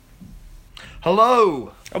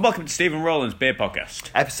Hello! And welcome to Stephen Rowland's Beer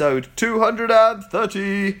Podcast. Episode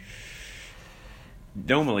 230.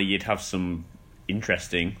 Normally you'd have some you'd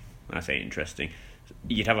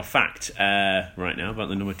have a fact right now about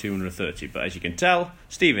the number 230, but as you can tell,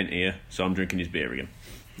 Stephen here, so I'm drinking his beer again.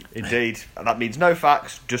 Indeed. That means no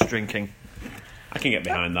facts, just drinking. I can get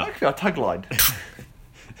behind that. Actually, our tagline.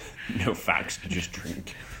 No facts, just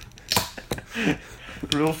drink.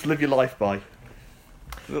 Rules to live your life by.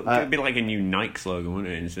 It'd be like a new Nike slogan,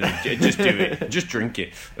 wouldn't it? Instead of, just do it. Just drink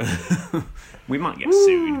it. We might get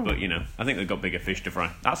sued, but, I think they've got bigger fish to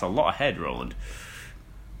fry. That's a lot of head, Roland.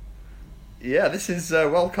 Yeah, this is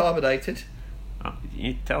well carbonated. Oh,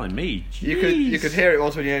 you're telling me. You could hear it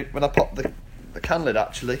was when I popped the can lid,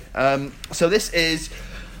 actually. So this is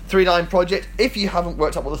 3-9 Project. If you haven't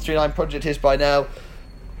worked out what the 3-9 Project is by now,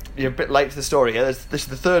 you're a bit late to the story here. This is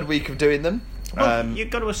the third week of doing them. Well, you've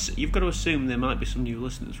got to assume there might be some new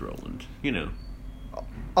listeners, Roland.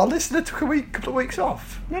 Our listener took a couple of weeks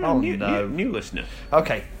off. New listener.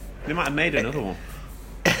 Okay. They might have made another one.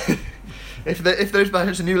 If there's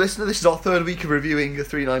perhaps a new listener, this is our third week of reviewing the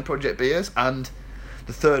 3-9 Project beers, and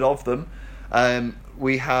the third of them.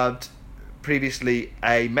 We had previously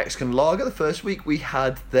a Mexican lager. The first week we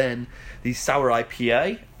had then the sour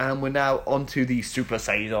IPA, and we're now on to the Super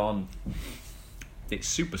Saison. It's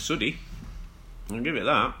super suddy. I'll give it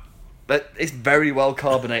that. But it's very well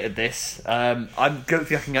carbonated, this. I don't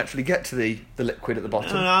think I can actually get to the liquid at the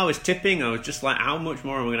bottom. No, I was tipping. I was just like, how much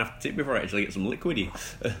more am I going to have to tip before I actually get some liquidy?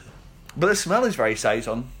 But the smell is very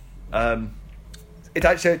Saison.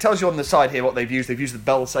 It tells you on the side here what they've used. They've used the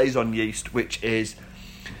Belle Saison yeast, which is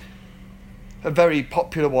a very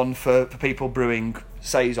popular one for people brewing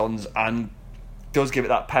Saisons, and does give it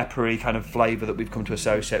that peppery kind of flavour that we've come to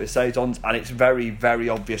associate with Saisons, and it's very, very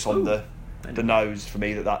obvious on the nose for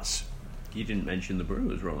me that's... You didn't mention the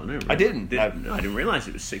brewers, Roland. I didn't. I didn't realise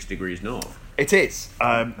it was 6 degrees north. It is.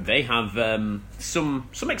 They have some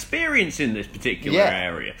experience in this particular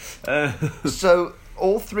area. So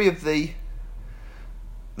all three of the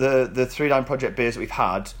 3-9 Project beers that we've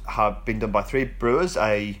had have been done by 3 brewers: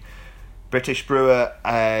 a British brewer,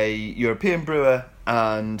 a European brewer,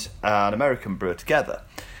 and an American brewer together.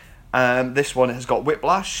 This one has got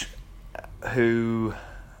Whiplash, who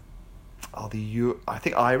are I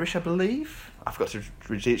think Irish, I believe. I forgot to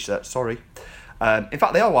reach that, sorry. In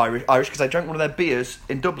fact, they are Irish because I drank one of their beers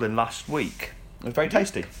in Dublin last week. It was very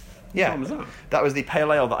tasty. Yeah. What was that? That was the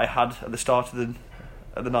pale ale that I had at the start of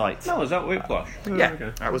the night. No, was that Whiplash? Yeah,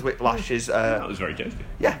 okay. That was Whiplash's... that was very tasty.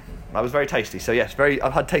 Yeah, that was very tasty. So yes,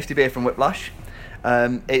 I've had tasty beer from Whiplash.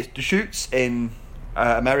 It's Deschutes in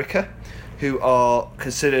America, who are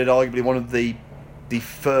considered arguably one of the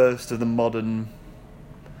first of the modern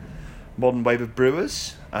wave of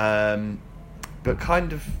brewers, but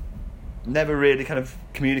kind of never really kind of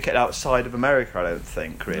communicated outside of America, I don't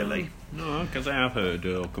think, really. No, because I have heard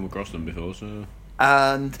or come across them before, so...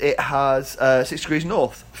 And it has 6 degrees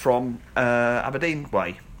north from Aberdeen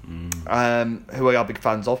way, who we are big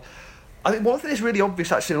fans of. I think one thing that's really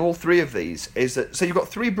obvious actually in all 3 of these is that, so you've got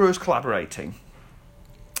 3 brewers collaborating,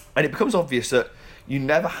 and it becomes obvious that you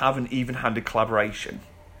never have an even-handed collaboration.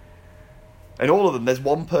 In all of them, there's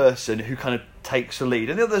one person who kind of takes the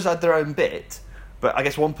lead, and the others add their own bit, but I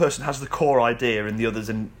guess one person has the core idea and the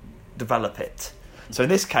others develop it. So in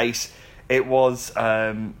this case, it was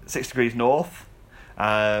 6 degrees north,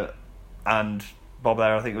 and Bob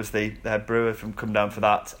there, I think, was the head brewer from come down for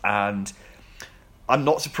that, and I'm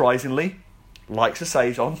not surprisingly likes a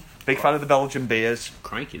Saison. Big fan of the Belgian beers.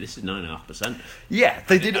 Crikey, this is 9.5%. Yeah,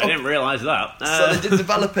 they did. I didn't realise that. So they did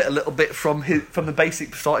develop it a little bit from the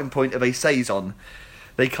basic starting point of a Saison.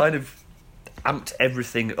 They kind of amped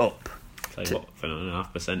everything up. Tell you what, for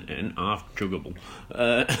 9.5%, it ain't half chuggable.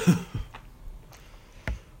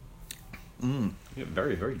 Get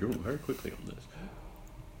very, very drunk very quickly on this.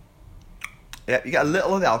 Yeah, you get a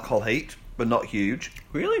little of the alcohol heat, but not huge.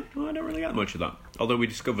 Really? No, I don't really get much of that. Although we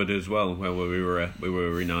discovered as well, while we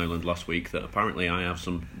were in Ireland last week, that apparently I have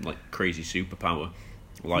some like crazy superpower.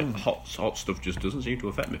 Like hot stuff just doesn't seem to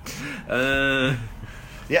affect me.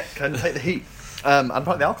 Yeah, can take the heat and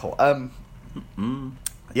probably the alcohol.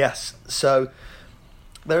 Yes, so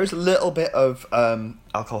there is a little bit of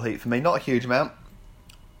alcohol heat for me, not a huge amount.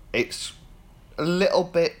 It's a little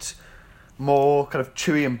bit more kind of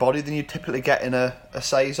chewy and body than you typically get in a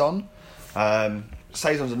Saison.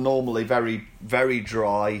 Saisons are normally very, very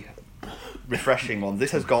dry, refreshing ones.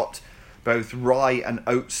 This has got both rye and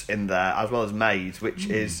oats in there, as well as maize, which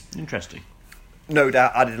is... Interesting. No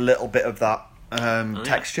doubt added a little bit of that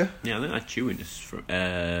texture. Yeah, I think that chewiness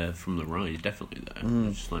from the rye is definitely there.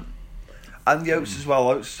 It's like... And the oats as well.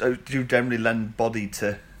 Oats do generally lend body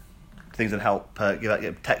to things that help give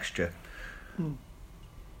that texture.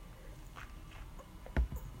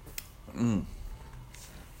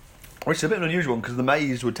 Which is a bit of an unusual one because the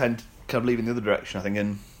maize would tend to kind of leave in the other direction, I think,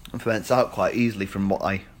 and ferments out quite easily from what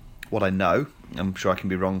I know. I'm sure I can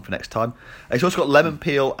be wrong for next time. It's also got lemon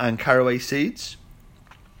peel and caraway seeds,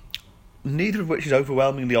 neither of which is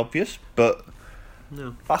overwhelmingly obvious, but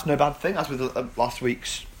No. that's no bad thing. As with last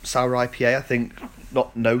week's sour IPA, I think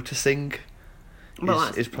not noticing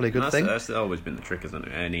is probably a good thing. That's always been the trick, isn't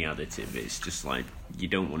it? Any additive, it's just like you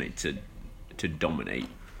don't want it to dominate,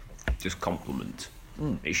 just complement.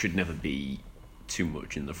 It should never be too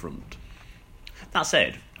much in the front. That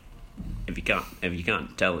said, if you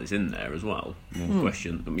can't tell it's in there as well,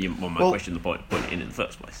 question the point of putting it in the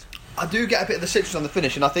first place. I do get a bit of the citrus on the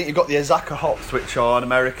finish, and I think you've got the Azaka hops, which are an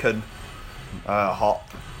American hop,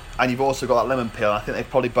 and you've also got that lemon peel. I think they've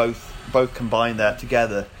probably both combined there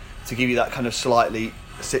together to give you that kind of slightly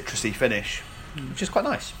citrusy finish, which is quite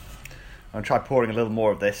nice. I'll try pouring a little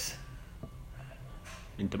more of this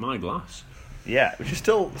Into my glass. Yeah, which is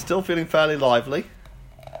still feeling fairly lively.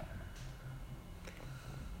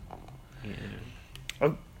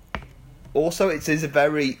 Yeah. Also, it is a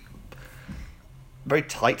very, very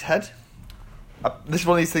tight head. This is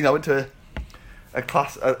one of these things. I went to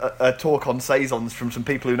a talk on saisons from some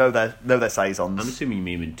people who know their saisons. I'm assuming you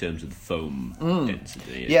mean in terms of the foam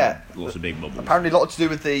density. Yeah, lots of big bubbles. Apparently, a lot to do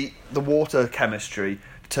with the water chemistry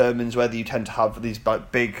determines whether you tend to have these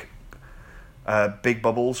big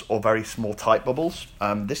bubbles or very small tight bubbles.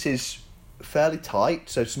 This is fairly tight,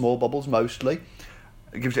 so small bubbles mostly.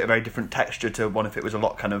 It gives it a very different texture to one if it was a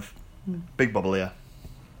lot kind of big bubblier.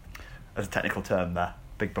 As a technical term there,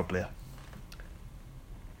 big bubblier.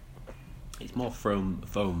 It's more foam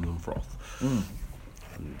than froth. And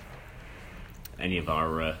any of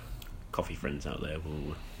our coffee friends out there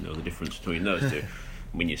will know the difference between those two.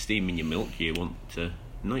 When you're steaming your milk, you want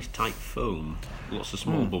nice tight foam, lots of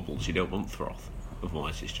small bubbles. You don't want froth,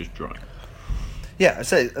 otherwise it's just dry. Yeah, I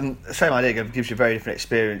say, and the same idea gives you a very different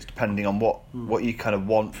experience depending on what you kind of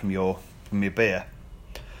want from your beer.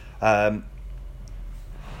 Yeah,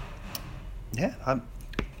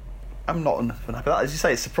 I'm not unhappy with that. As you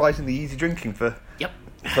say, it's surprisingly easy drinking for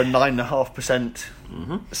 9.5%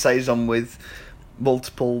 saison with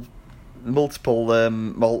multiple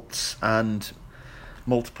malts and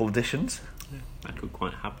multiple additions. I could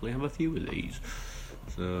quite happily have a few of these.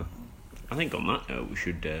 So I think on that note we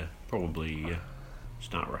should probably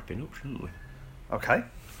start wrapping up, shouldn't we? Okay.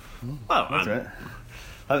 Well,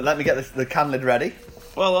 let me get the can lid ready.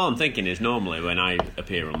 Well, all I'm thinking is normally when I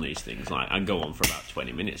appear on these things, like I go on for about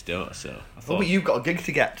 20 minutes, don't I? So I thought, but you've got a gig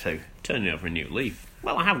to get to. Turning over a new leaf.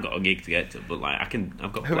 Well, I have got a gig to get to, but like I've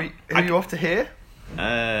got. Who are you off to hear?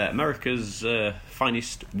 America's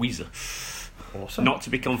finest Weezer. Awesome. Not to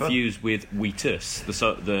be confused with Wheatus,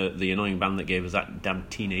 the annoying band that gave us that damn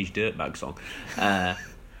Teenage Dirtbag song.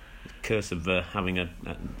 Curse of having in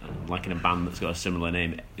a band that's got a similar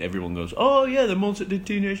name. Everyone goes, "Oh yeah, the ones that did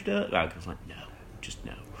Teenage Dirtbag." I was like, no, just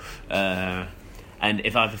no. And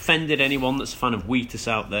if I've offended anyone that's a fan of Wheatus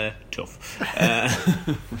out there, tough.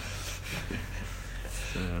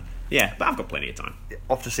 Yeah, but I've got plenty of time.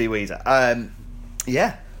 Off to see Weezer.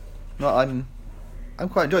 Yeah, no, I'm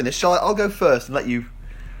quite enjoying this. I'll go first and let you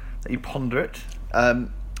ponder it.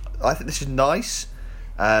 I think this is nice.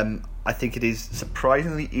 I think it is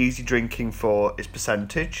surprisingly easy drinking for its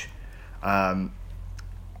percentage. I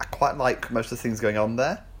quite like most of the things going on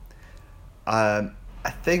there. I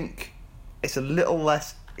think it's a little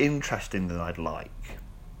less interesting than I'd like.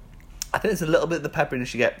 I think it's a little bit of the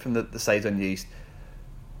pepperiness you get from the saison yeast,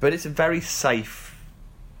 but it's a very safe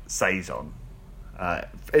saison,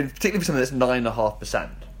 particularly for something that's 9.5%.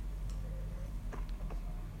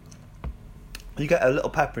 You get a little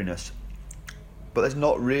pepperiness, but there's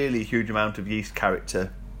not really a huge amount of yeast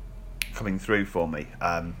character coming through for me.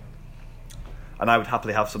 And I would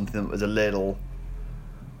happily have something that was a little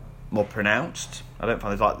more pronounced. I don't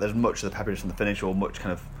find there's much of the pepperiness in the finish or much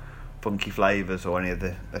kind of funky flavours or any of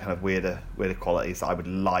the kind of weirder qualities that I would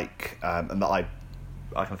like and that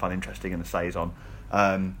I can find interesting in the saison.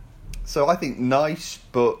 So I think nice,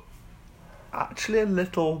 but actually a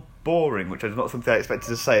little boring, which is not something I expected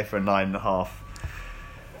to say for a 9.5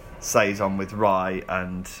 saison with rye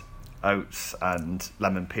and oats and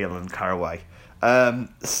lemon peel and caraway.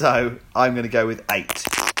 So I'm going to go with 8.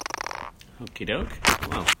 Okie doke.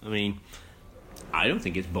 Well, I mean, I don't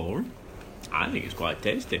think it's boring. I think it's quite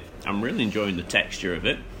tasty. I'm really enjoying the texture of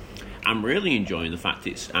it. I'm really enjoying the fact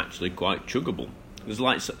it's actually quite chuggable. Because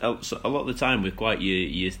like a lot of the time with quite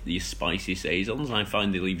your spicy saisons, I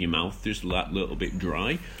find they leave your mouth just that little bit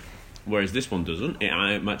dry. Whereas this one doesn't.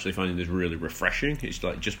 I'm actually finding this really refreshing. It's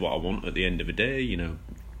like just what I want at the end of a day, you know.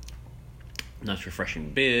 Nice refreshing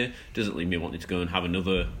beer. Doesn't leave me wanting to go and have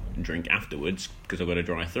another drink afterwards because I've got a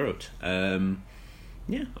dry throat.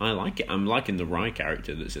 Yeah, I like it. I'm liking the rye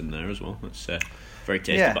character that's in there as well. It's very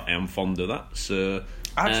tasty, but I am fond of that. So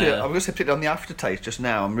actually, I was going to say particularly on the aftertaste just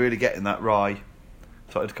now. I'm really getting that rye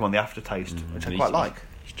started to come on the aftertaste, which I quite like.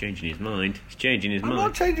 He's changing his mind. I'm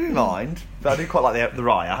not changing my mind, but I do quite like the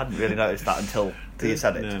rye. I hadn't really noticed that until you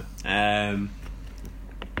said it. No.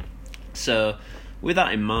 So, with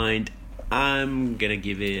that in mind, I'm gonna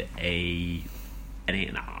give it an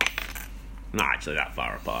 8.5. Not actually that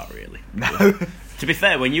far apart, really. No. To be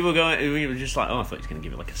fair, when you were just like, I thought he was gonna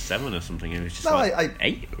give it like a 7 or something. It was just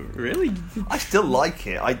 8. Really? I still like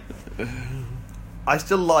it. I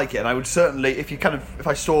still like it, and I would certainly, if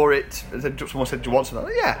I saw it, someone said, "Do you want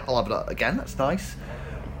something?" Yeah, I'll have it again. That's nice,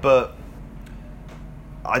 but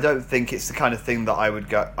I don't think it's the kind of thing that I would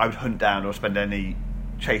hunt down or spend any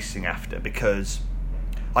chasing after, because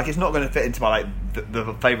it's not going to fit into my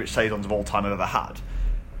the favourite saisons of all time I've ever had.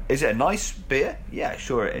 Is it a nice beer? Yeah,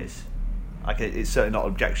 sure it is. It's certainly not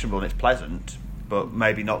objectionable and it's pleasant, but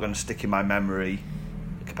maybe not going to stick in my memory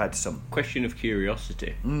compared to some. Question of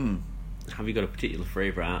curiosity. Have you got a particular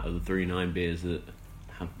favourite out of the 3-9 beers that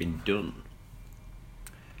have been done?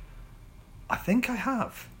 I think I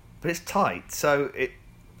have, but it's tight. So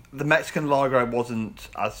the Mexican lager I wasn't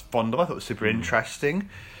as fond of. I thought it was super interesting.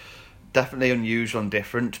 Definitely unusual and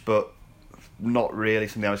different, but not really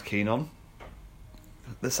something I was keen on.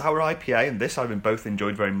 The sour IPA and this I've both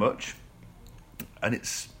enjoyed very much. And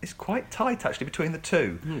it's quite tight, actually, between the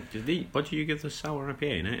two. What do you give the sour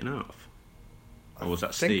IPA, an 8.5? Or was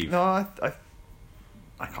that Steve? No, I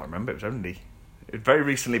can't remember. It was only very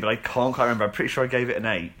recently, but I can't quite remember. I'm pretty sure I gave it an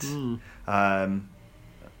 8.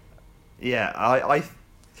 Yeah,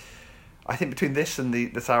 I think between this and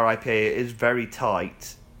the sour IPA, it is very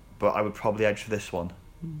tight, but I would probably edge for this one.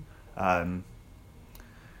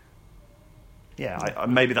 Yeah,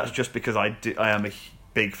 maybe that's just because I am a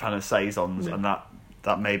big fan of saisons, and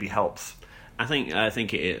that maybe helps. I think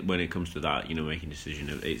when it comes to that, making a decision,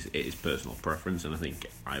 it is personal preference, and I think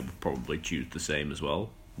I would probably choose the same as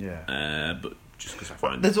well. Yeah. But just because I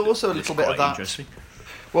find there's also a little bit of that. Interesting.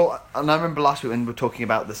 Well, and I remember last week when we were talking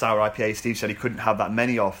about the sour IPA, Steve said he couldn't have that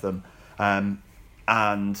many of them, and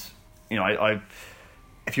I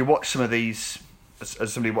if you watch some of these,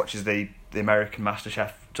 as somebody watches the American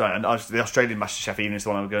MasterChef, and the Australian MasterChef, even is the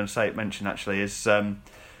one I was going to mention actually, is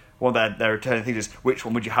one of their returning things is, which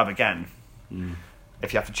one would you have again?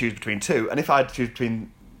 If you have to choose between two. And if I had to choose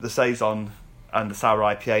between the saison and the sour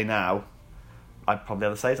IPA now, I'd probably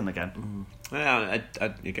have the saison again. Yeah, I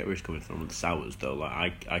get where he's coming from with the sours though.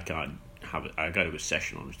 Like I can't have it. I got to do a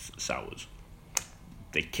session on sours.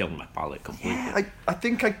 They kill my palate completely. Yeah, I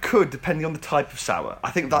think I could, depending on the type of sour.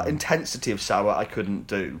 I think that intensity of sour I couldn't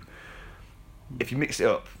do. If you mix it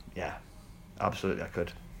up, yeah, absolutely I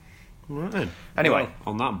could. Right then. Anyway, well,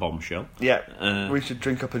 on that bombshell, we should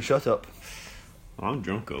drink up and shut up. I'm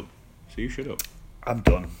drunk up, so you shut up. I'm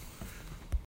done.